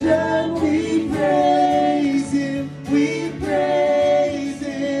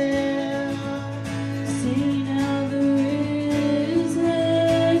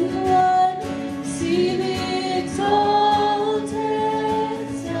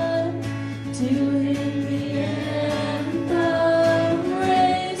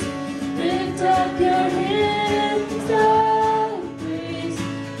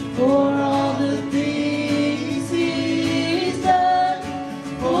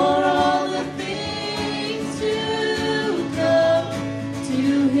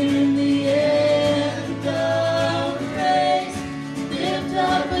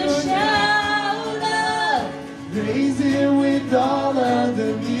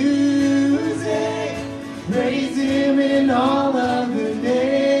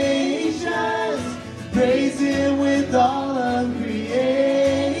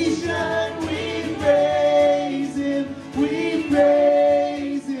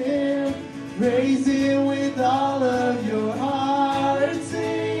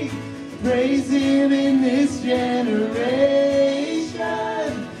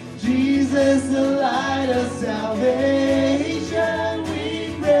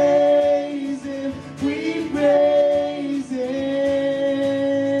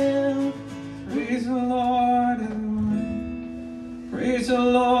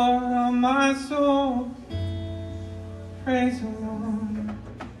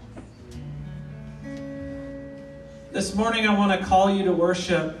This morning I want to call you to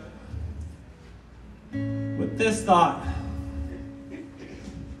worship with this thought.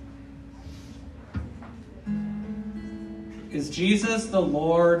 Is Jesus the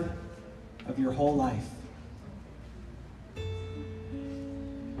Lord of your whole life?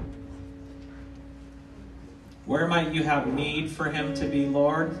 Where might you have need for him to be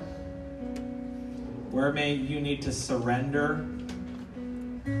Lord? Where may you need to surrender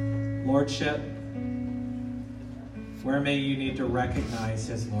lordship? Where may you need to recognize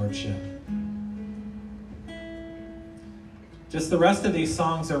his lordship? Just the rest of these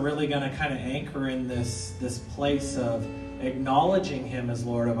songs are really going to kind of anchor in this place of acknowledging him as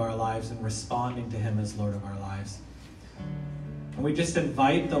Lord of our lives and responding to him as Lord of our lives. And we just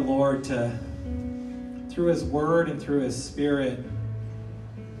invite the Lord to, through his word and through his spirit,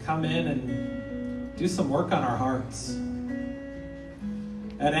 come in and do some work on our hearts.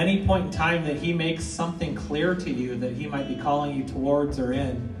 At any point in time that he makes something clear to you that he might be calling you towards or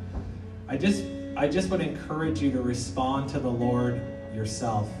in, I just would encourage you to respond to the Lord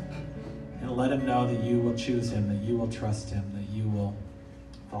yourself and let him know that you will choose him, that you will trust him, that you will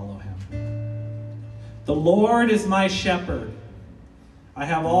follow him. The Lord is my shepherd. I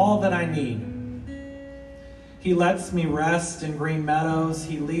have all that I need. He lets me rest in green meadows.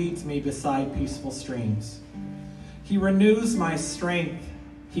 He leads me beside peaceful streams. He renews my strength.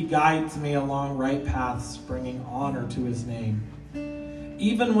 He guides me along right paths, bringing honor to his name.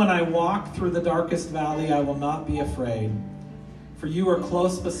 Even when I walk through the darkest valley, I will not be afraid. For you are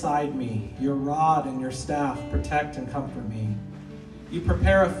close beside me. Your rod and your staff protect and comfort me. You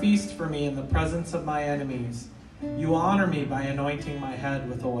prepare a feast for me in the presence of my enemies. You honor me by anointing my head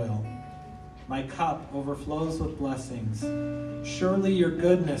with oil. My cup overflows with blessings. Surely your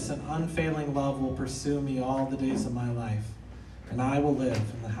goodness and unfailing love will pursue me all the days of my life, and I will live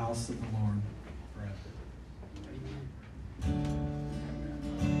in the house of the Lord forever.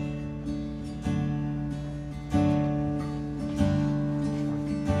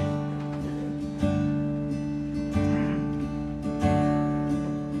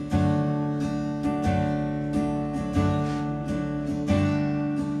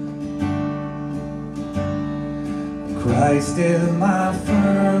 Christ is my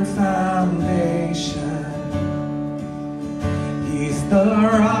firm foundation. He's the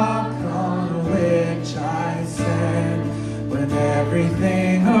rock on which I stand when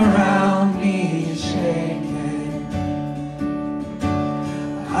everything around me is shaking.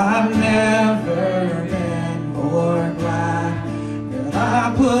 I've never been more glad that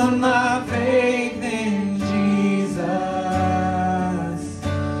I put my faith in Jesus,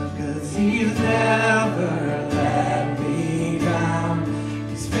 'cause he's never let me down.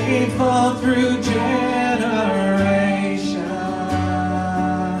 He's faithful through generations.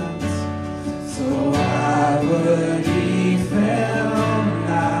 So why would he fail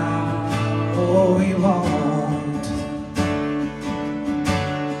now? Oh, he won't.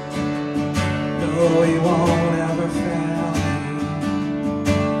 No, he won't ever fail me.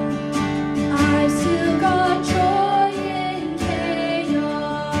 I've still got joy in chaos.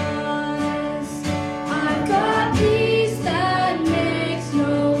 I've got peace that makes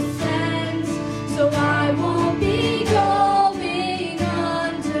no sense. So I won't be going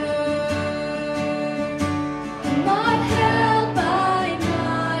under. I'm not held by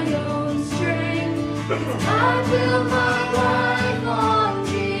my own strength. 'Cause I build my life on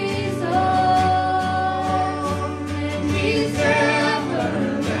Jesus. And he's never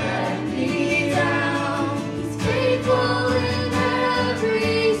let me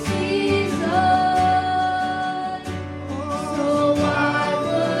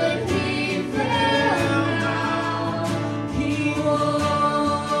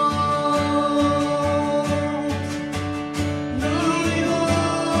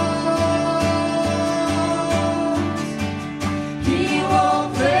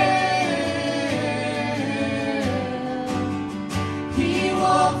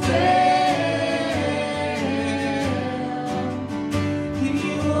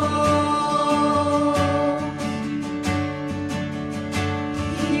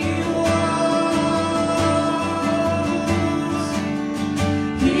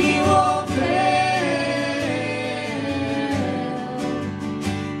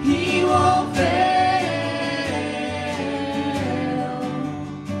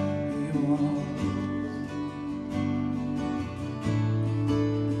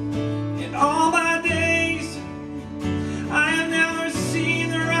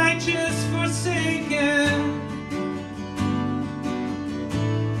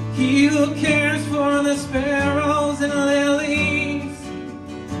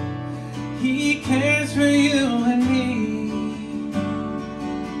is for you and me.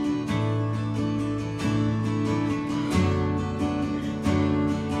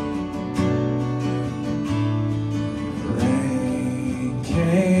 Rain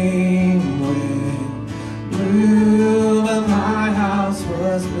came, wind blew, but my house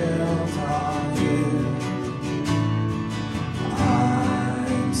was built on you.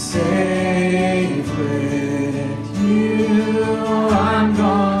 I'm safe with you. I'm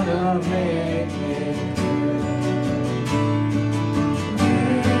gonna make it through.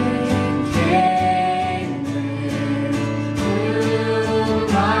 Rain came, wind blew,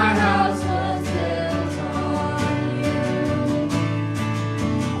 my house was built on you.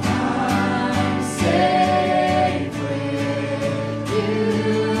 I'm safe with you.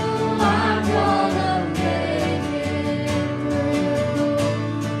 I'm gonna make it through.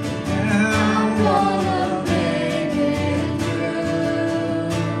 I'm gonna make it through.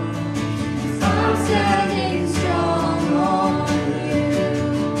 'Cause I'm standing strong on you.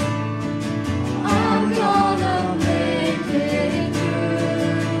 I'm gonna make it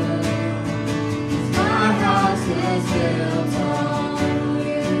through. 'Cause my house is built on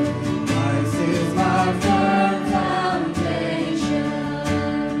you. Christ is my firm foundation.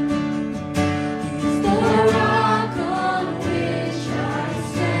 He's the rock on which I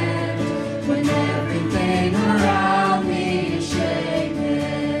stand when everything around me is shaking.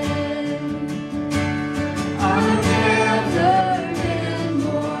 I've never been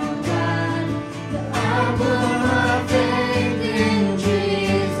more glad that I put my faith in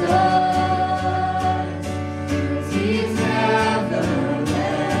Jesus. 'Cause He's never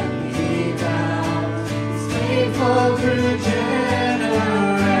let me down. He's faithful through generations.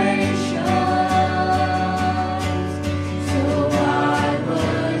 So why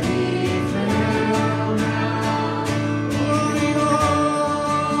would He fail now? Oh, He won't.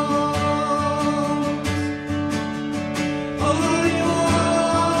 Oh, He won't.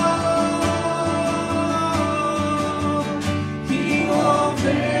 He won't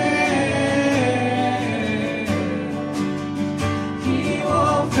fail. He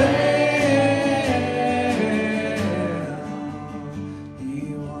won't fail. He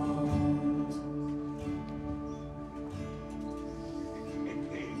won't.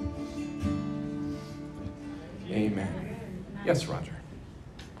 Amen. Yes, Roger.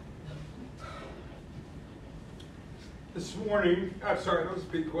 This morning, I'm sorry, I don't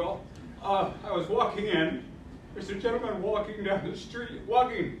speak well. I was walking in. There's a gentleman walking down the street,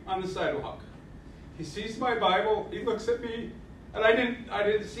 walking on the sidewalk. He sees my Bible. He looks at me, and I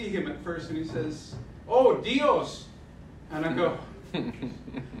didn't see him at first. And he says, "Oh, Dios," and I go,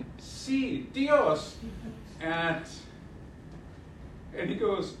 "Sí, Dios," and he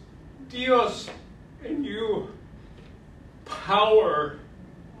goes, "Dios," and you, power.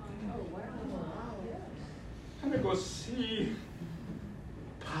 And I go, "See,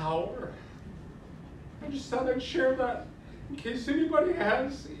 power." I just thought I'd share that in case anybody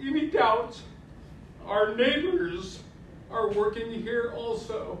has any doubt. Our neighbors are working here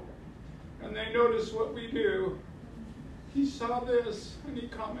also, and they notice what we do. He saw this and he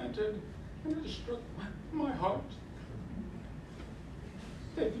commented, and it struck my heart.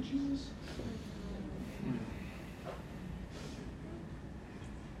 Thank you, Jesus.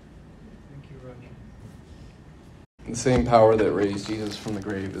 The same power that raised Jesus from the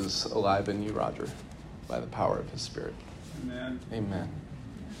grave is alive in you, Roger, by the power of His Spirit. Amen. Amen.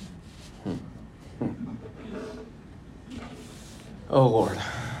 Oh, Lord,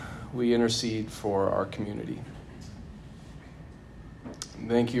 we intercede for our community.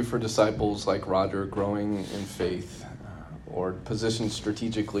 Thank you for disciples like Roger growing in faith, Lord, positioned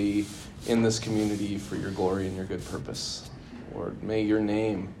strategically in this community for your glory and your good purpose. Lord, may your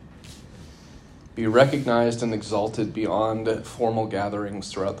name be recognized and exalted beyond formal gatherings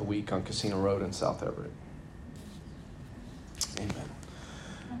throughout the week on Casino Road in South Everett. Amen.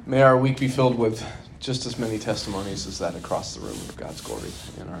 May our week be filled with just as many testimonies as that across the room of God's glory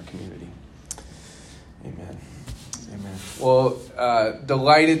in our community. Amen. Amen. Well,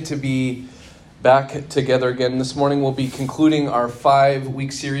 delighted to be back together again this morning. We'll be concluding our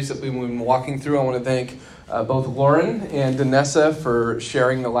 5-week series that we've been walking through. I want to thank both Lauren and Danessa for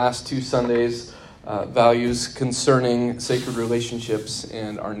sharing the last 2 Sundays values concerning sacred relationships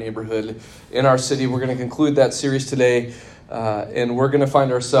and our neighborhood in our city. We're going to conclude that series today, and we're going to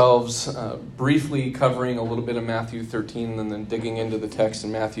find ourselves briefly covering a little bit of Matthew 13 and then digging into the text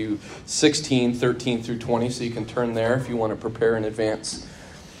in Matthew 16, 13 through 20, so you can turn there if you want to prepare in advance.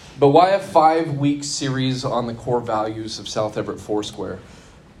 But why a 5-week series on the core values of South Everett Foursquare?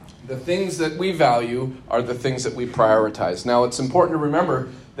 The things that we value are the things that we prioritize. Now, it's important to remember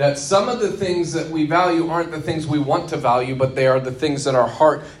That some of the things that we value aren't the things we want to value, but they are the things that our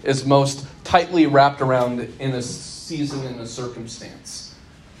heart is most tightly wrapped around in a season, in a circumstance.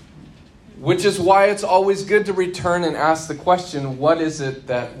 Which is why it's always good to return and ask the question, what is it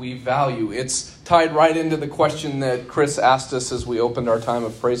that we value? It's tied right into the question that Chris asked us as we opened our time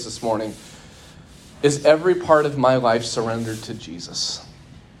of praise this morning. Is every part of my life surrendered to Jesus?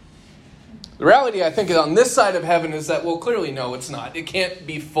 The reality, I think, on this side of heaven is that, well, clearly, no, it's not. It can't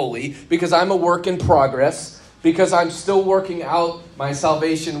be fully, because I'm a work in progress, because I'm still working out my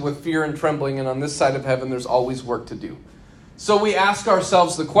salvation with fear and trembling, and on this side of heaven, there's always work to do. So we ask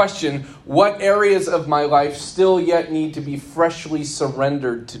ourselves the question, what areas of my life still yet need to be freshly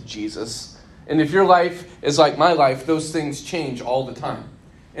surrendered to Jesus? And if your life is like my life, those things change all the time.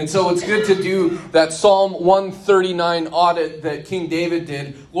 And so it's good to do that Psalm 139 audit that King David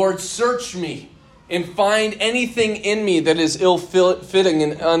did. Lord, search me and find anything in me that is ill-fitting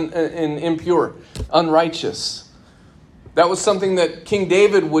and impure, unrighteous. That was something that King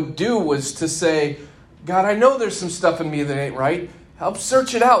David would do, was to say, God, I know there's some stuff in me that ain't right. Help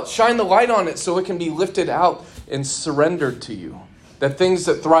search it out. Shine the light on it so it can be lifted out and surrendered to you. That things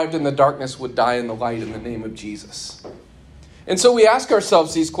that thrived in the darkness would die in the light in the name of Jesus. And so we ask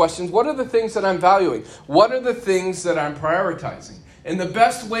ourselves these questions. What are the things that I'm valuing? What are the things that I'm prioritizing? And the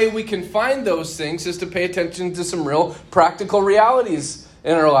best way we can find those things is to pay attention to some real practical realities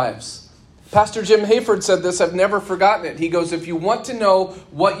in our lives. Pastor Jim Hayford said this, I've never forgotten it. He goes, if you want to know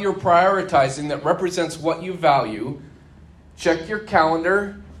what you're prioritizing that represents what you value, check your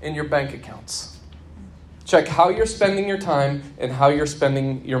calendar and your bank accounts. Check how you're spending your time and how you're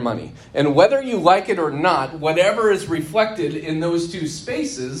spending your money. And whether you like it or not, whatever is reflected in those two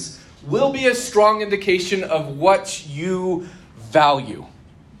spaces will be a strong indication of what you value.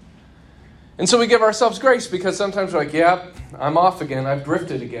 And so we give ourselves grace, because sometimes we're like, yeah, I'm off again. I've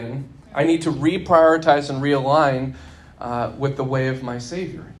drifted again. I need to reprioritize and realign with the way of my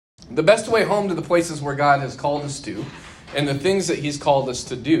Savior. The best way home to the places where God has called us to and the things that He's called us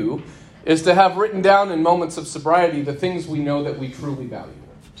to do is to have written down in moments of sobriety the things we know that we truly value.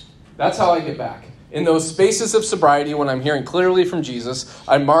 That's how I get back. In those spaces of sobriety, when I'm hearing clearly from Jesus,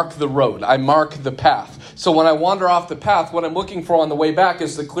 I mark the road. I mark the path. So when I wander off the path, what I'm looking for on the way back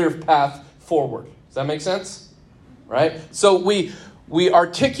is the clear path forward. Does that make sense? Right? So we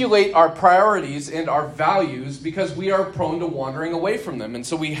articulate our priorities and our values because we are prone to wandering away from them. And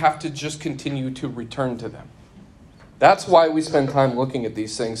so we have to just continue to return to them. That's why we spend time looking at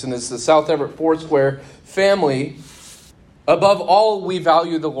these things. And as the South Everett Foursquare family, above all, we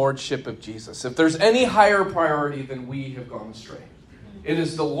value the lordship of Jesus. If there's any higher priority, then we have gone astray. It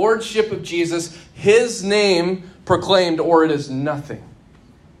is the lordship of Jesus, His name proclaimed, or it is nothing.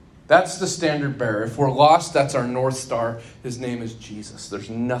 That's the standard bearer. If we're lost, that's our North Star. His name is Jesus. There's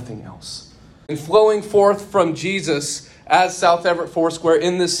nothing else. And flowing forth from Jesus, as South Everett Foursquare,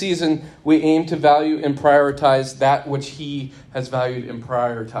 in this season, we aim to value and prioritize that which He has valued and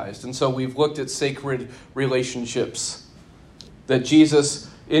prioritized. And so we've looked at sacred relationships, that Jesus,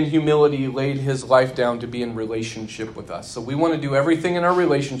 in humility, laid His life down to be in relationship with us. So we want to do everything in our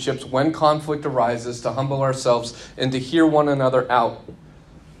relationships when conflict arises to humble ourselves and to hear one another out,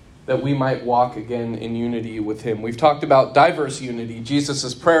 that we might walk again in unity with Him. We've talked about diverse unity.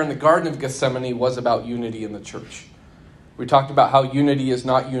 Jesus' prayer in the Garden of Gethsemane was about unity in the church. We talked about how unity is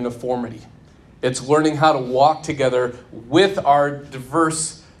not uniformity. It's learning how to walk together with our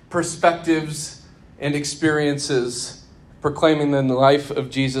diverse perspectives and experiences, proclaiming the life of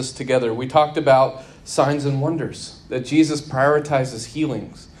Jesus together. We talked about signs and wonders, that Jesus prioritizes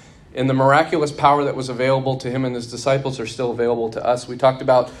healings, and the miraculous power that was available to Him and His disciples are still available to us. We talked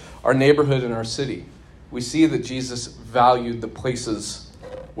about our neighborhood and our city. We see that Jesus valued the places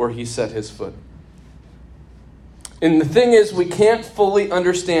where He set His foot. And the thing is, we can't fully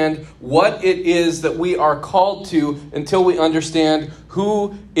understand what it is that we are called to until we understand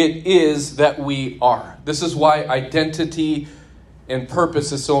who it is that we are. This is why identity and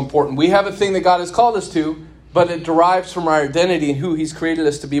purpose is so important. We have a thing that God has called us to, but it derives from our identity and who He's created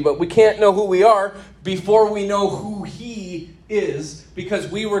us to be. But we can't know who we are before we know who He is,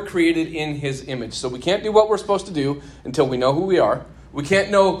 because we were created in His image. So we can't do what we're supposed to do until we know who we are. We can't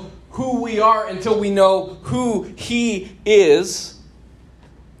know who we are until we know who He is.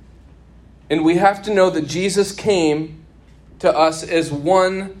 And we have to know that Jesus came to us as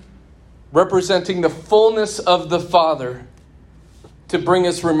one representing the fullness of the Father to bring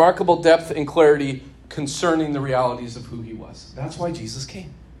us remarkable depth and clarity concerning the realities of who He was. That's why Jesus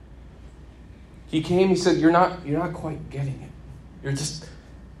came. He came, He said, you're not quite getting it.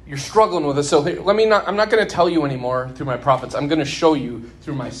 you're struggling with it. So I'm not going to tell you anymore through my prophets. I'm going to show you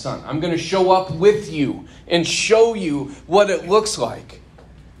through my Son. I'm going to show up with you and show you what it looks like.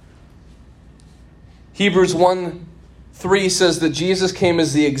 Hebrews 1:3 says that Jesus came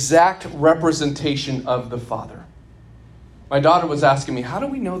as the exact representation of the Father. My daughter was asking me, how do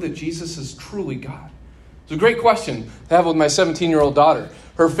we know that Jesus is truly God? It's a great question to have with my 17-year-old daughter.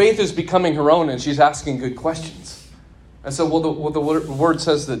 Her faith is becoming her own, and she's asking good questions. I said, well, the word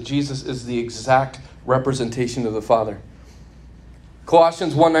says that Jesus is the exact representation of the Father.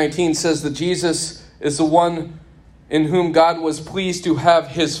 Colossians 1:19 says that Jesus is the one in whom God was pleased to have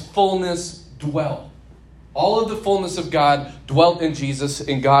his fullness dwell. All of the fullness of God dwelt in Jesus,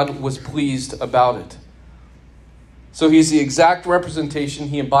 and God was pleased about it. So he's the exact representation.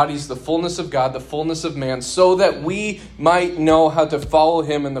 He embodies the fullness of God, the fullness of man, so that we might know how to follow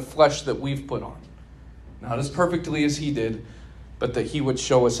him in the flesh that we've put on. Not as perfectly as he did, but that he would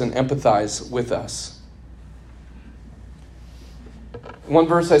show us and empathize with us. One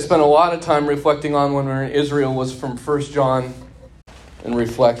verse I spent a lot of time reflecting on when we were in Israel was from 1 John, and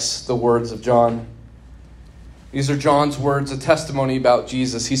reflects the words of John. These are John's words, a testimony about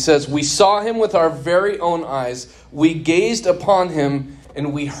Jesus. He says, we saw him with our very own eyes. We gazed upon him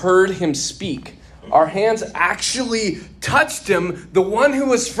and we heard him speak. Our hands actually touched him, the one who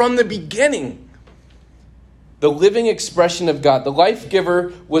was from the beginning. The living expression of God. The life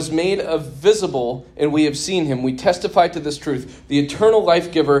giver was made visible, and we have seen him. We testify to this truth. The eternal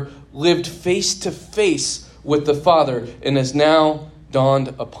life giver lived face to face with the Father and has now dawned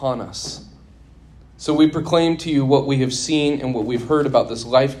upon us. So we proclaim to you what we have seen and what we've heard about this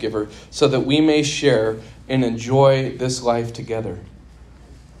life giver, so that we may share and enjoy this life together.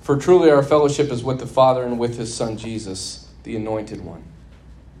 For truly our fellowship is with the Father and with his Son Jesus, the Anointed One.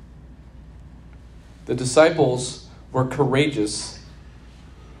 The disciples were courageous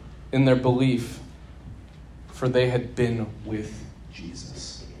in their belief, for they had been with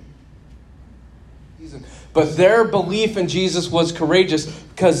Jesus. But their belief in Jesus was courageous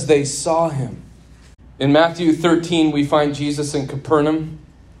because they saw him. In Matthew 13, we find Jesus in Capernaum.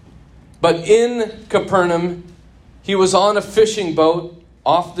 But in Capernaum, he was on a fishing boat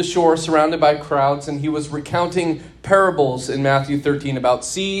off the shore, surrounded by crowds, and he was recounting parables in Matthew 13 about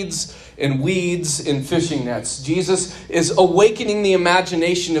seeds and weeds in fishing nets. Jesus is awakening the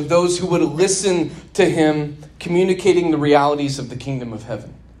imagination of those who would listen to him, communicating the realities of the kingdom of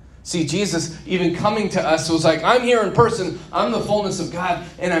heaven. See, Jesus, even coming to us, was like, I'm here in person, I'm the fullness of God,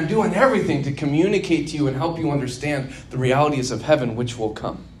 and I'm doing everything to communicate to you and help you understand the realities of heaven which will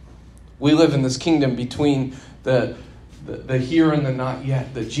come. We live in this kingdom between the here and the not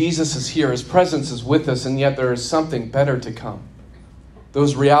yet. That Jesus is here, his presence is with us, and yet there is something better to come.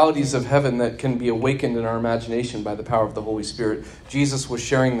 Those realities of heaven that can be awakened in our imagination by the power of the Holy Spirit. Jesus was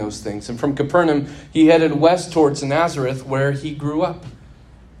sharing those things. And from Capernaum, he headed west towards Nazareth, where he grew up,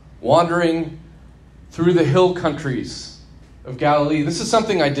 wandering through the hill countries of Galilee. This is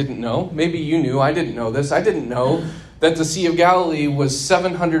something I didn't know. Maybe you knew. I didn't know this. I didn't know that the Sea of Galilee was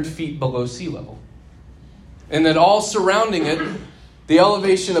 700 feet below sea level. And that all surrounding it, the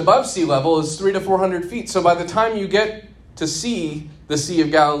elevation above sea level is 300 to 400 feet. So by the time you get to see the Sea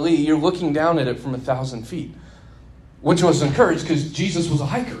of Galilee, you're looking down at it from 1,000 feet. Which was encouraged because Jesus was a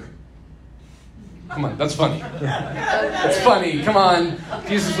hiker. Come on, that's funny. That's funny. Come on.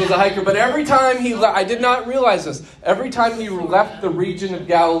 Jesus was a hiker. But every time I did not realize this. Every time he left the region of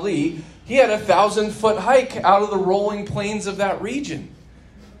Galilee, he had 1,000-foot hike out of the rolling plains of that region.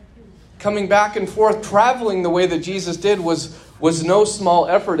 Coming back and forth, traveling the way that Jesus did was no small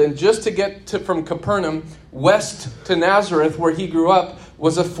effort. And just to get from Capernaum west to Nazareth, where he grew up,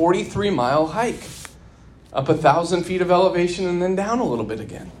 was a 43-mile hike. Up 1,000 feet of elevation and then down a little bit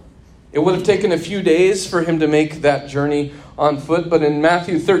again. It would have taken a few days for him to make that journey on foot. But in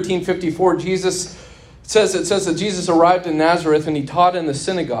Matthew 13:54, it says that Jesus arrived in Nazareth and he taught in the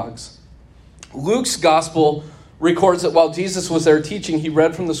synagogues. Luke's gospel records that while Jesus was there teaching, he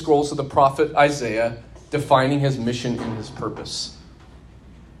read from the scrolls of the prophet Isaiah, defining his mission and his purpose.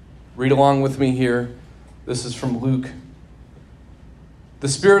 Read along with me here. This is from Luke. The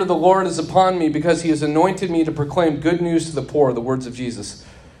Spirit of the Lord is upon me because he has anointed me to proclaim good news to the poor, the words of Jesus.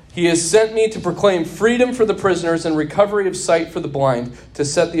 He has sent me to proclaim freedom for the prisoners and recovery of sight for the blind, to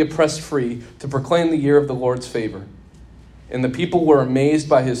set the oppressed free, to proclaim the year of the Lord's favor. And the people were amazed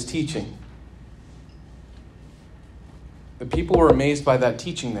by his teaching. The people were amazed by that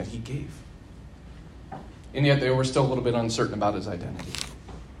teaching that he gave. And yet they were still a little bit uncertain about his identity.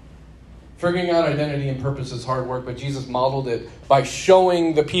 Figuring out identity and purpose is hard work, but Jesus modeled it by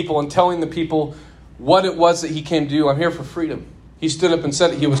showing the people and telling the people what it was that he came to do. I'm here for freedom. He stood up and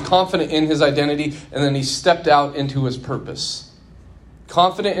said it. He was confident in his identity, and then he stepped out into his purpose.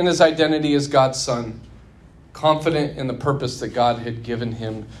 Confident in his identity as God's son. Confident in the purpose that God had given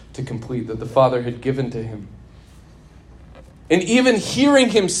him to complete, that the Father had given to him. And even hearing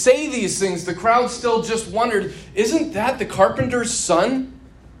him say these things, the crowd still just wondered, isn't that the carpenter's son?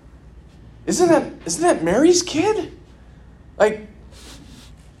 Isn't that Mary's kid? Like,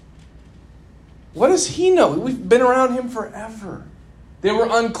 what does he know? We've been around him forever. They were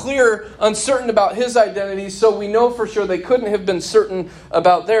uncertain about his identity, so we know for sure they couldn't have been certain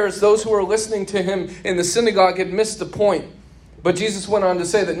about theirs. Those who were listening to him in the synagogue had missed the point. But Jesus went on to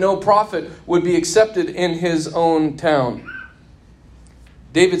say that no prophet would be accepted in his own town.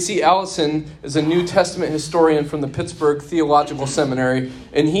 David C. Allison is a New Testament historian from the Pittsburgh Theological Seminary,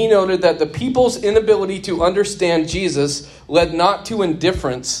 and he noted that the people's inability to understand Jesus led not to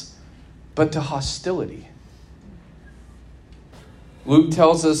indifference, but to hostility. Luke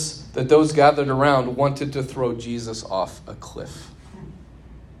tells us that those gathered around wanted to throw Jesus off a cliff,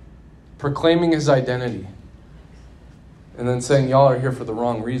 proclaiming his identity, and then saying, y'all are here for the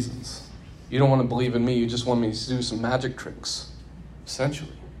wrong reasons. You don't want to believe in me, you just want me to do some magic tricks,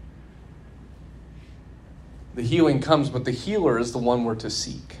 essentially. The healing comes, but the healer is the one we're to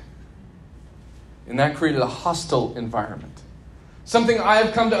seek. And that created a hostile environment. Something I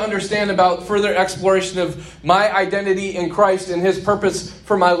have come to understand about further exploration of my identity in Christ and his purpose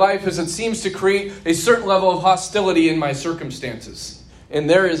for my life is it seems to create a certain level of hostility in my circumstances. And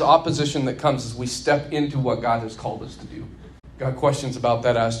there is opposition that comes as we step into what God has called us to do. Got questions about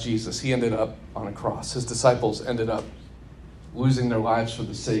that? Ask Jesus. He ended up on a cross. His disciples ended up losing their lives for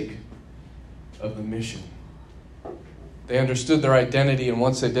the sake of the mission. They understood their identity, and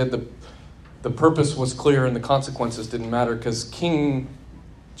once they did, the purpose was clear and the consequences didn't matter because King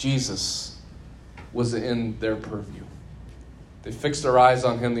Jesus was in their purview. They fixed their eyes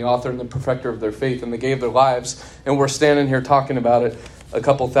on him, the author and the perfecter of their faith, and they gave their lives, and we're standing here talking about it a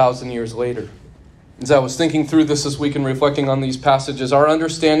couple thousand years later. As I was thinking through this week and reflecting on these passages, our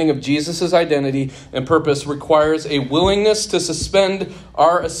understanding of Jesus' identity and purpose requires a willingness to suspend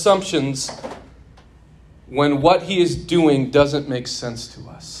our assumptions when what he is doing doesn't make sense to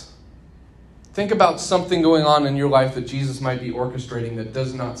us. Think about something going on in your life that Jesus might be orchestrating that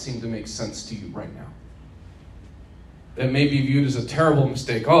does not seem to make sense to you right now. That may be viewed as a terrible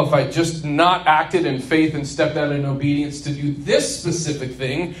mistake. Oh, if I just not acted in faith and stepped out in obedience to do this specific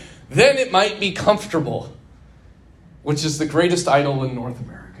thing, then it might be comfortable. Which is the greatest idol in North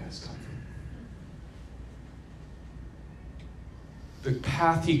America has come from. The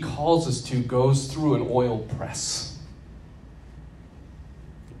path he calls us to goes through an oil press.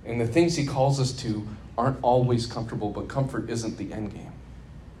 And the things he calls us to aren't always comfortable, but comfort isn't the end game.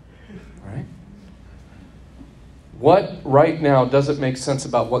 Right? What right now doesn't make sense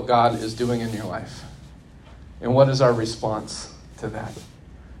about what God is doing in your life? And what is our response to that?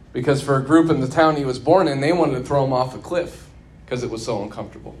 Because for a group in the town he was born in, they wanted to throw him off a cliff because it was so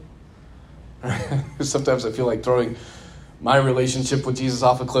uncomfortable. Sometimes I feel like throwing my relationship with Jesus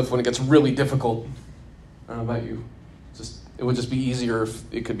off a cliff when it gets really difficult. I don't know about you. It would just be easier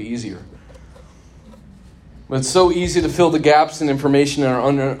if it could be easier. But it's so easy to fill the gaps in information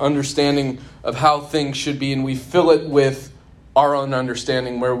and our understanding of how things should be, and we fill it with our own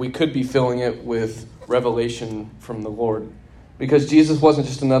understanding where we could be filling it with revelation from the Lord. Because Jesus wasn't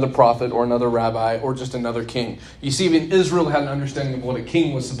just another prophet or another rabbi or just another king. You see, even Israel had an understanding of what a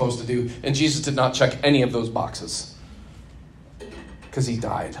king was supposed to do, and Jesus did not check any of those boxes. Because he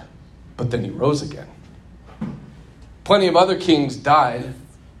died, but then he rose again. Plenty of other kings died.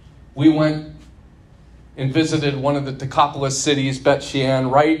 We went and visited one of the Decapolis cities, Bet Shean,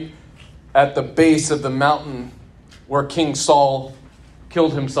 right at the base of the mountain where King Saul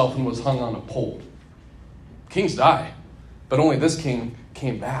killed himself and was hung on a pole. Kings die, but only this king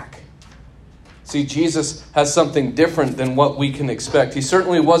came back. See, Jesus has something different than what we can expect. He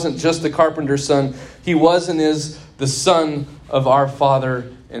certainly wasn't just the carpenter's son. He was and is the Son of our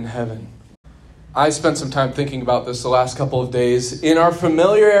Father in heaven. I spent some time thinking about this the last couple of days. In our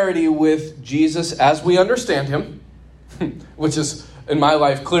familiarity with Jesus as we understand him, which is, in my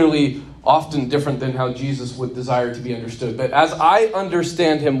life, clearly often different than how Jesus would desire to be understood. But as I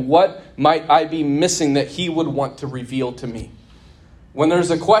understand him, what might I be missing that he would want to reveal to me? When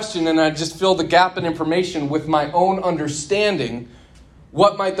there's a question and I just fill the gap in information with my own understanding,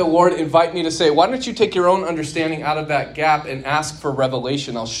 what might the Lord invite me to say? Why don't you take your own understanding out of that gap and ask for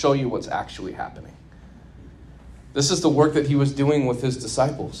revelation? I'll show you what's actually happening. This is the work that he was doing with his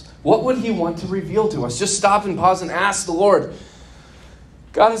disciples. What would he want to reveal to us? Just stop and pause and ask the Lord,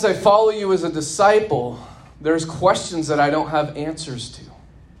 God, as I follow you as a disciple, There's questions that I don't have answers to.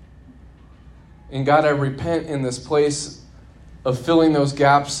 And God, I repent in this place of filling those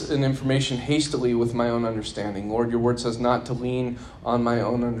gaps in information hastily with my own understanding. Lord, your word says not to lean on my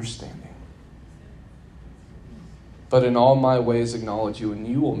own understanding, but in all my ways acknowledge you, and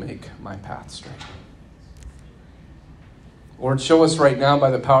you will make my path straight. Lord, show us right now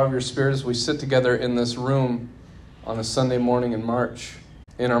by the power of your Spirit as we sit together in this room on a Sunday morning in March,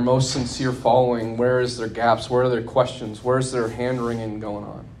 in our most sincere following, where is there gaps? Where are there questions? Where is there hand-wringing going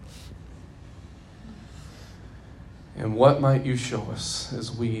on? And what might you show us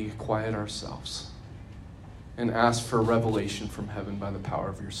as we quiet ourselves and ask for revelation from heaven by the power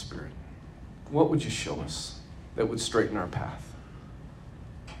of your Spirit? What would you show us that would straighten our path?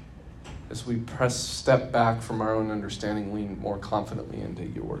 As we step back from our own understanding, lean more confidently into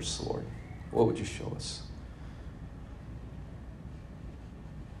yours, Lord. What would you show us?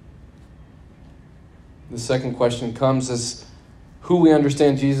 The second question comes as who we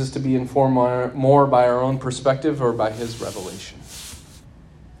understand Jesus to be informed more by our own perspective or by his revelation.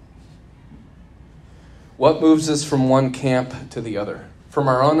 What moves us from one camp to the other? From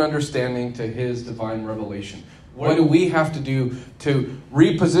our own understanding to his divine revelation. What do we have to do to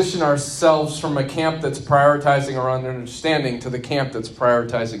reposition ourselves from a camp that's prioritizing our own understanding to the camp that's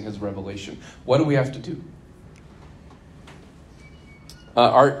prioritizing his revelation? What do we have to do?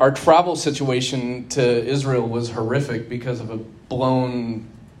 Our travel situation to Israel was horrific because of a blown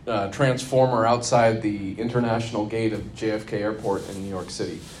transformer outside the international gate of JFK Airport in New York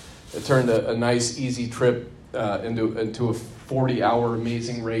City. It turned a nice, easy trip into a 40-hour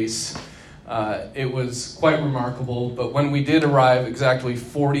amazing race. It was quite remarkable, but when we did arrive exactly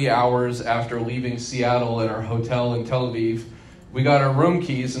 40 hours after leaving Seattle at our hotel in Tel Aviv, we got our room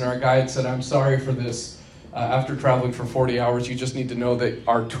keys, and our guide said, "I'm sorry for this. After traveling for 40 hours, you just need to know that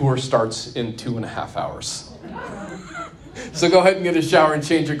our tour starts in 2.5 hours. So go ahead and get a shower and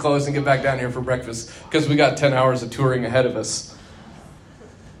change your clothes and get back down here for breakfast, because we got 10 hours of touring ahead of us."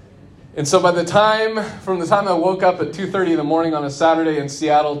 And so from the time I woke up at 2:30 in the morning on a Saturday in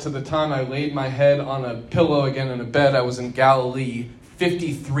Seattle to the time I laid my head on a pillow again in a bed, I was in Galilee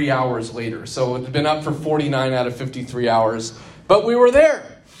 53 hours later. So it had been up for 49 out of 53 hours, but we were there.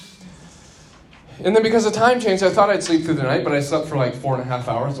 And then because of time change, I thought I'd sleep through the night, but I slept for like 4.5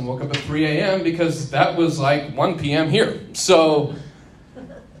 hours and woke up at 3 a.m. because that was like 1 p.m. here. So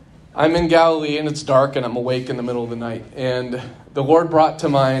I'm in Galilee and it's dark and I'm awake in the middle of the night. And the Lord brought to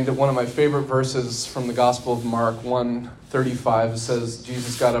mind one of my favorite verses from the Gospel of Mark 1:35. It says,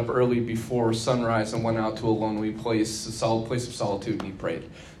 Jesus got up early before sunrise and went out to a lonely place, a place of solitude, and he prayed.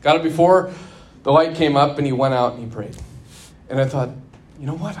 Got up before the light came up and he went out and he prayed. And I thought, you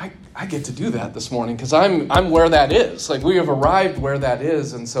know what? I get to do that this morning because I'm where that is. Like, we have arrived where that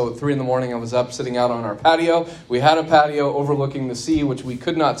is. And so at 3 a.m, I was up sitting out on our patio. We had a patio overlooking the sea, which we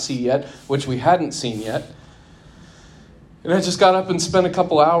could not see yet, which we hadn't seen yet. And I just got up and spent a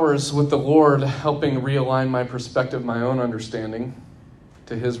couple hours with the Lord helping realign my perspective, my own understanding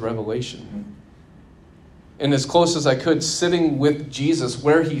to his revelation. And as close as I could, sitting with Jesus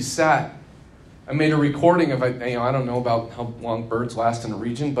where he sat, I made a recording of, I don't know about how long birds last in a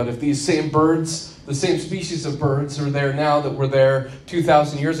region, but if these same birds, the same species of birds are there now that were there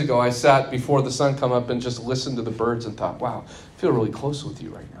 2,000 years ago, I sat before the sun come up and just listened to the birds and thought, wow, I feel really close with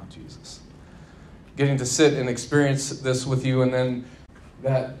you right now, Jesus. Getting to sit and experience this with you, and then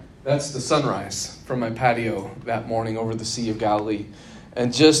that's the sunrise from my patio that morning over the Sea of Galilee.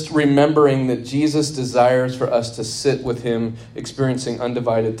 And just remembering that Jesus desires for us to sit with him, experiencing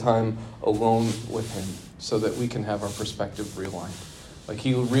undivided time alone with him, so that we can have our perspective realigned. Like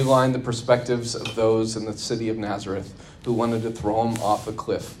he realigned the perspectives of those in the city of Nazareth who wanted to throw him off a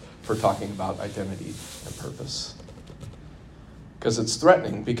cliff for talking about identity and purpose. Because it's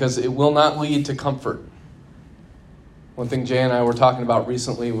threatening, because it will not lead to comfort. One thing Jay and I were talking about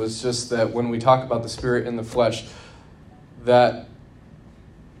recently was just that when we talk about the spirit and the flesh, that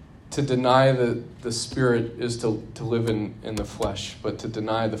to deny the spirit is to live in the flesh, but to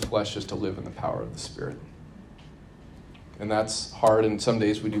deny the flesh is to live in the power of the spirit. And that's hard, and some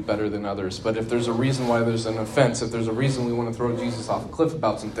days we do better than others. But if there's a reason why there's an offense, if there's a reason we want to throw Jesus off a cliff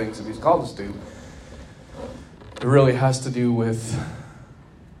about some things that he's called us to, it really has to do with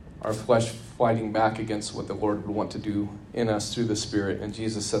our flesh fighting back against what the Lord would want to do in us through the Spirit, and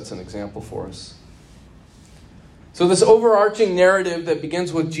Jesus sets an example for us. So this overarching narrative that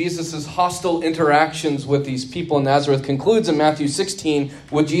begins with Jesus' hostile interactions with these people in Nazareth concludes in Matthew 16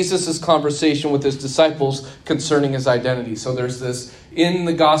 with Jesus' conversation with his disciples concerning his identity. So there's this, in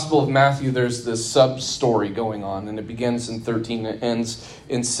the Gospel of Matthew, there's this sub-story going on, and it begins in 13 and it ends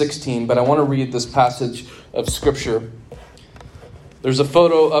in 16. But I want to read this passage of Scripture. There's a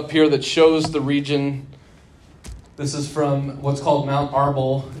photo up here that shows the region. This is from what's called Mount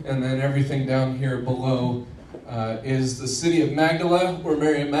Arbel, and then everything down here below is the city of Magdala, where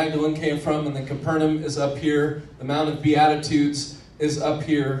Mary and Magdalene came from, and then Capernaum is up here. The Mount of Beatitudes is up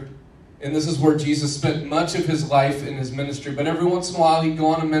here, and this is where Jesus spent much of his life in his ministry. But every once in a while, he'd go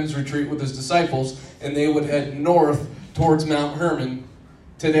on a men's retreat with his disciples, and they would head north towards Mount Hermon.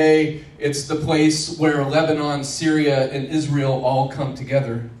 Today, it's the place where Lebanon, Syria, and Israel all come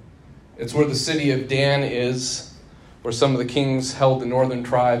together. It's where the city of Dan is, where some of the kings held the northern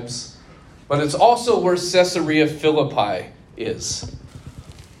tribes. But it's also where Caesarea Philippi is.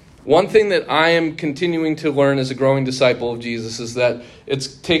 One thing that I am continuing to learn as a growing disciple of Jesus is that it's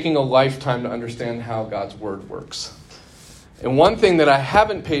taking a lifetime to understand how God's word works. And one thing that I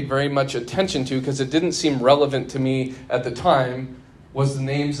haven't paid very much attention to, because it didn't seem relevant to me at the time, was the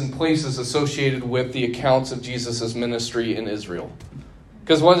names and places associated with the accounts of Jesus' ministry in Israel.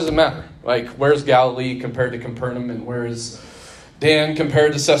 Because what does it matter? Like, where's Galilee compared to Capernaum, and where's Dan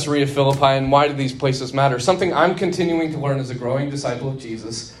compared to Caesarea Philippi, and why do these places matter? Something I'm continuing to learn as a growing disciple of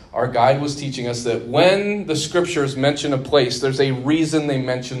Jesus. Our guide was teaching us that when the scriptures mention a place, there's a reason they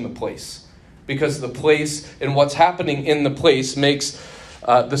mention the place. Because the place and what's happening in the place makes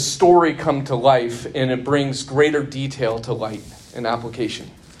the story come to life, and it brings greater detail to light and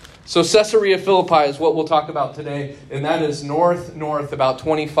application. So Caesarea Philippi is what we'll talk about today, and that is north, about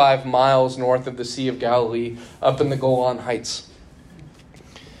 25 miles north of the Sea of Galilee, up in the Golan Heights.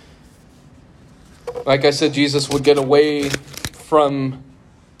 Like I said, Jesus would get away from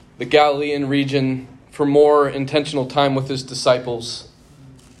the Galilean region for more intentional time with his disciples.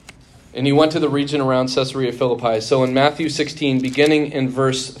 And he went to the region around Caesarea Philippi. So in Matthew 16, beginning in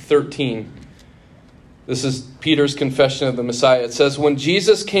verse 13, this is Peter's confession of the Messiah. It says, when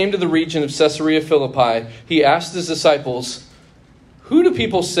Jesus came to the region of Caesarea Philippi, he asked his disciples, who do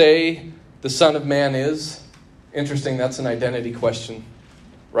people say the Son of Man is? Interesting, that's an identity question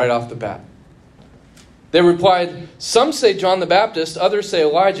right off the bat. They replied, some say John the Baptist, others say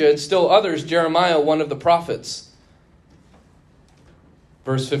Elijah, and still others Jeremiah, one of the prophets.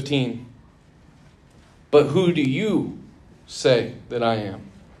 Verse 15. But who do you say that I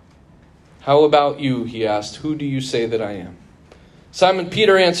am? How about you, he asked. Who do you say that I am? Simon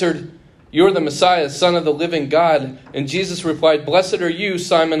Peter answered, you're the Messiah, Son of the living God. And Jesus replied, blessed are you,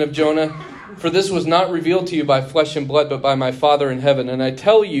 Simon of Jonah, for this was not revealed to you by flesh and blood, but by my Father in heaven. And I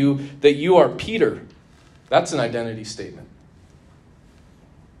tell you that you are Peter. That's an identity statement.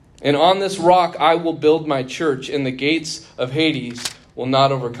 And on this rock I will build my church, and the gates of Hades will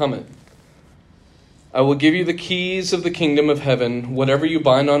not overcome it. I will give you the keys of the kingdom of heaven. Whatever you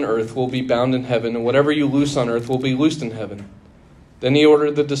bind on earth will be bound in heaven, and whatever you loose on earth will be loosed in heaven. Then he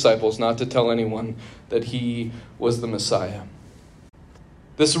ordered the disciples not to tell anyone that he was the Messiah.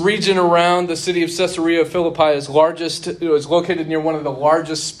 This region around the city of Caesarea Philippi is located near one of the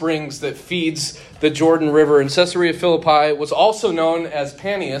largest springs that feeds the Jordan River. And Caesarea Philippi was also known as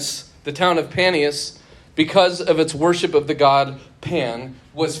Panias, the town of Panias, because of its worship of the god Pan,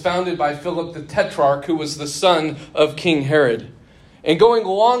 was founded by Philip the Tetrarch, who was the son of King Herod. And going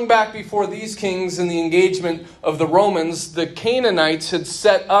long back before these kings and the engagement of the Romans, the Canaanites had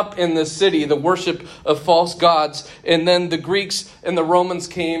set up in the city the worship of false gods. And then the Greeks and the Romans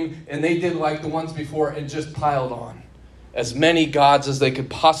came and they did like the ones before and just piled on as many gods as they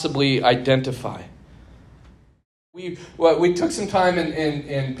could possibly identify. We took some time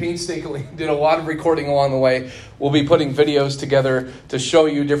and painstakingly did a lot of recording along the way. We'll be putting videos together to show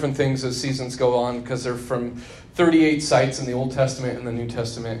you different things as seasons go on, because they're from 38 sites in the Old Testament and the New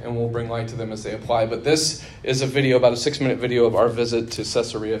Testament, and we'll bring light to them as they apply. But this is a video, about a 6-minute video of our visit to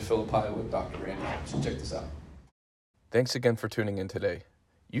Caesarea Philippi with Dr. Randy. So check this out. Thanks again for tuning in today.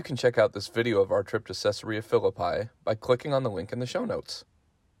 You can check out this video of our trip to Caesarea Philippi by clicking on the link in the show notes.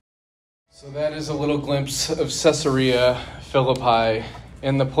 So that is a little glimpse of Caesarea Philippi,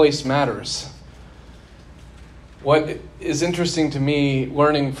 and the place matters. What is interesting to me,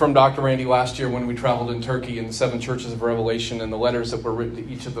 learning from Dr. Randy last year when we traveled in Turkey and the 7 churches of Revelation and the letters that were written to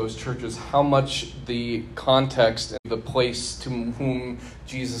each of those churches, how much the context and the place to whom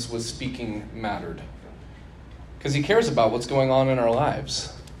Jesus was speaking mattered. Because he cares about what's going on in our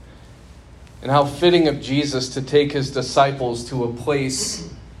lives. And how fitting of Jesus to take his disciples to a place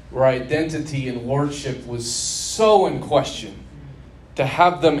where identity and lordship was so in question. To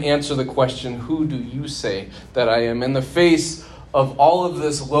have them answer the question, who do you say that I am? In the face of all of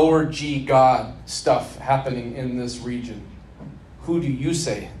this lower G God stuff happening in this region, who do you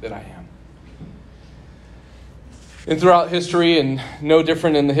say that I am? And throughout history, and no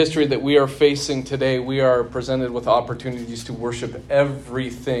different in the history that we are facing today, we are presented with opportunities to worship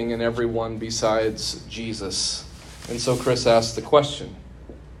everything and everyone besides Jesus. And so Chris asked the question,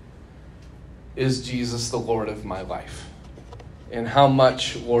 is Jesus the Lord of my life? And how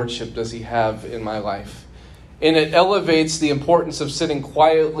much lordship does he have in my life? And it elevates the importance of sitting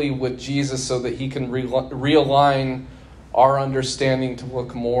quietly with Jesus so that he can realign our understanding to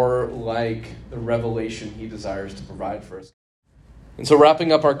look more like the revelation he desires to provide for us. And so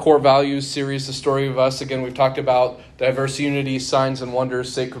wrapping up our core values series, The Story of Us, again, we've talked about diverse unity, signs and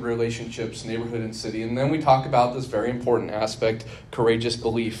wonders, sacred relationships, neighborhood and city. And then we talk about this very important aspect, courageous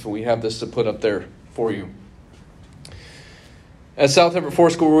belief. We have this to put up there for you. At South Everett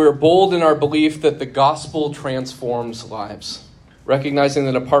Forest School, we are bold in our belief that the gospel transforms lives, recognizing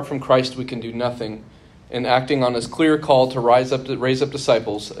that apart from Christ we can do nothing, and acting on his clear call to raise up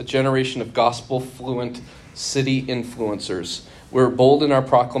disciples, a generation of gospel-fluent city influencers. We're bold in our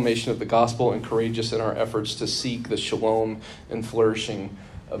proclamation of the gospel and courageous in our efforts to seek the shalom and flourishing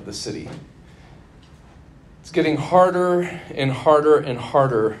of the city. It's getting harder and harder and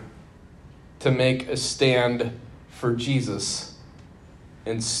harder to make a stand for Jesus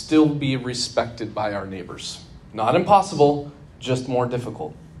and still be respected by our neighbors. Not impossible, just more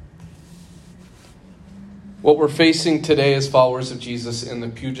difficult. What we're facing today as followers of Jesus in the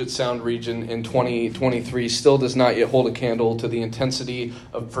Puget Sound region in 2023 still does not yet hold a candle to the intensity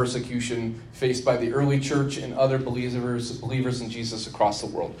of persecution faced by the early church and other believers in Jesus across the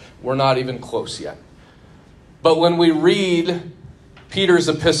world. We're not even close yet. But when we read Peter's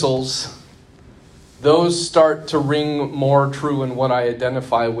epistles, those start to ring more true in what I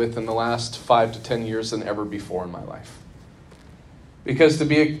identify with in the last 5 to 10 years than ever before in my life. Because to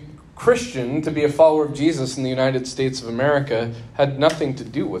be a Christian, to be a follower of Jesus in the United States of America, had nothing to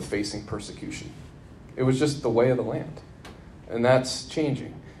do with facing persecution. It was just the way of the land. And that's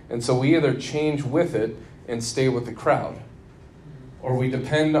changing. And so we either change with it and stay with the crowd, or we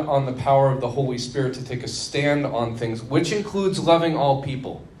depend on the power of the Holy Spirit to take a stand on things, which includes loving all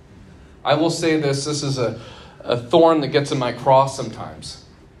people. I will say this is a thorn that gets in my cross sometimes,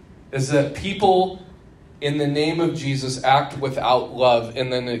 is that people in the name of Jesus act without love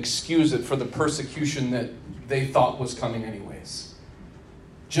and then excuse it for the persecution that they thought was coming anyways.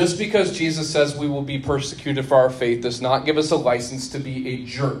 Just because Jesus says we will be persecuted for our faith does not give us a license to be a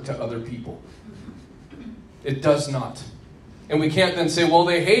jerk to other people. It does not. And we can't then say, well,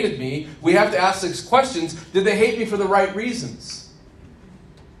 they hated me. We have to ask these questions. Did they hate me for the right reasons?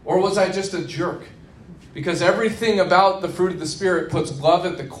 Or was I just a jerk? Because everything about the fruit of the Spirit puts love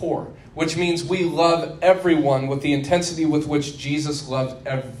at the core, which means we love everyone with the intensity with which Jesus loved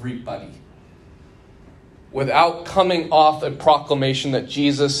everybody, without coming off a proclamation that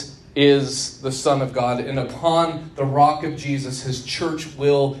Jesus is the Son of God, and upon the rock of Jesus, his church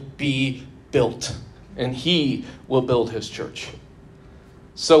will be built, and he will build his church.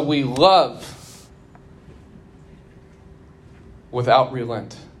 So we love without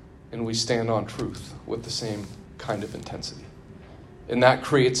relent, and we stand on truth with the same kind of intensity. And that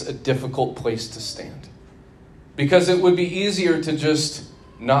creates a difficult place to stand. Because it would be easier to just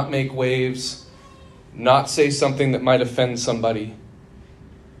not make waves, not say something that might offend somebody.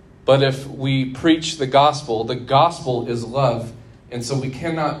 But if we preach the gospel is love. And so we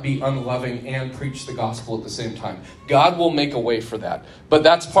cannot be unloving and preach the gospel at the same time. God will make a way for that. But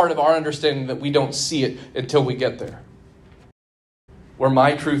that's part of our understanding that we don't see it until we get there. Where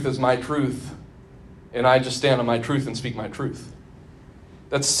my truth is my truth, and I just stand on my truth and speak my truth.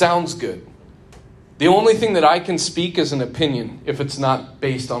 That sounds good. The only thing that I can speak is an opinion if it's not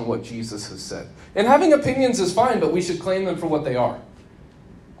based on what Jesus has said. And having opinions is fine, but we should claim them for what they are.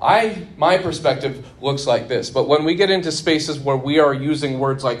 My perspective looks like this. But when we get into spaces where we are using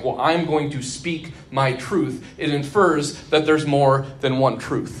words like, well, I'm going to speak my truth, it infers that there's more than one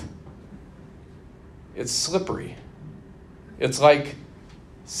truth. It's slippery. It's like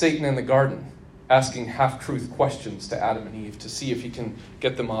Satan in the garden asking half-truth questions to Adam and Eve to see if he can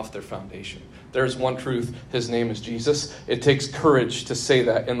get them off their foundation. There's one truth. His name is Jesus. It takes courage to say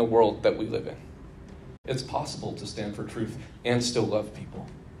that in the world that we live in. It's possible to stand for truth and still love people,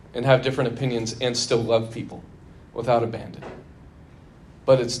 and have different opinions and still love people without abandon.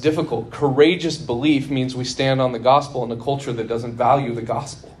 But it's difficult. Courageous belief means we stand on the gospel in a culture that doesn't value the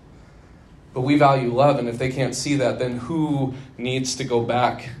gospel. But we value love, and if they can't see that, then who needs to go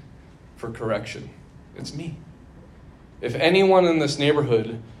back for correction? It's me. If anyone in this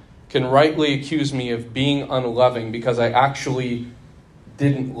neighborhood can rightly accuse me of being unloving because I actually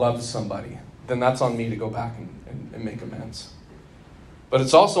didn't love somebody, then that's on me to go back and make amends. But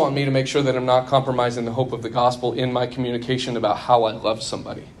it's also on me to make sure that I'm not compromising the hope of the gospel in my communication about how I love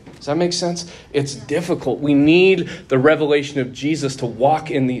somebody. Does that make sense? It's difficult. We need the revelation of Jesus to walk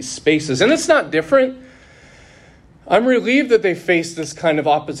in these spaces. And it's not different. I'm relieved that they face this kind of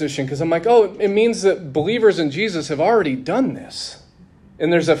opposition because I'm like, oh, it means that believers in Jesus have already done this.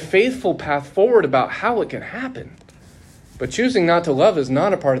 And there's a faithful path forward about how it can happen. But choosing not to love is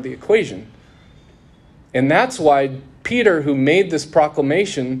not a part of the equation. And that's why Peter, who made this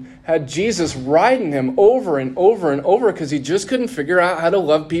proclamation, had Jesus riding him over and over and over because he just couldn't figure out how to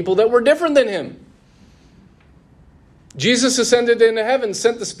love people that were different than him. Jesus ascended into heaven,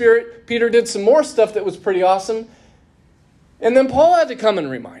 sent the Spirit. Peter did some more stuff that was pretty awesome. And then Paul had to come and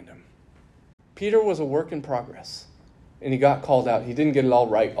remind him. Peter was a work in progress. And he got called out. He didn't get it all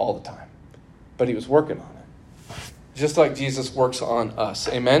right all the time. But he was working on it. Just like Jesus works on us.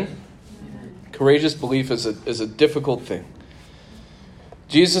 Amen? Courageous belief is a difficult thing.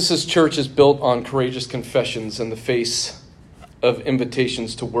 Jesus' church is built on courageous confessions in the face of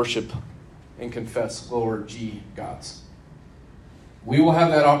invitations to worship and confess lower G gods. We will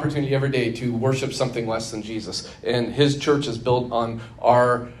have that opportunity every day to worship something less than Jesus. And his church is built on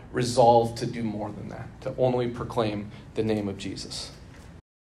our resolve to do more than that, to only proclaim the name of Jesus.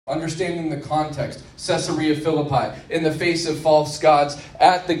 Understanding the context, Caesarea Philippi, in the face of false gods,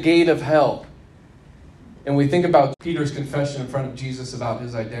 at the gate of hell. And we think about Peter's confession in front of Jesus about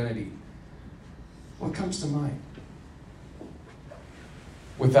his identity. What comes to mind?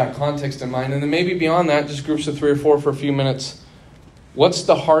 With that context in mind, and then maybe beyond that, just groups of 3 or 4 for a few minutes. What's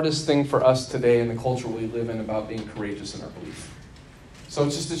the hardest thing for us today in the culture we live in about being courageous in our belief? So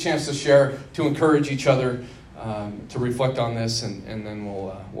it's just a chance to share, to encourage each other, to reflect on this, and then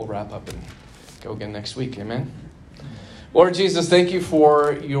we'll wrap up and go again next week. Amen? Lord Jesus, thank you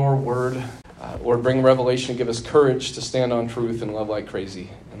for your word. Lord, bring revelation and give us courage to stand on truth and love like crazy.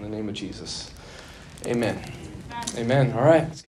 In the name of Jesus. Amen. Amen. All right.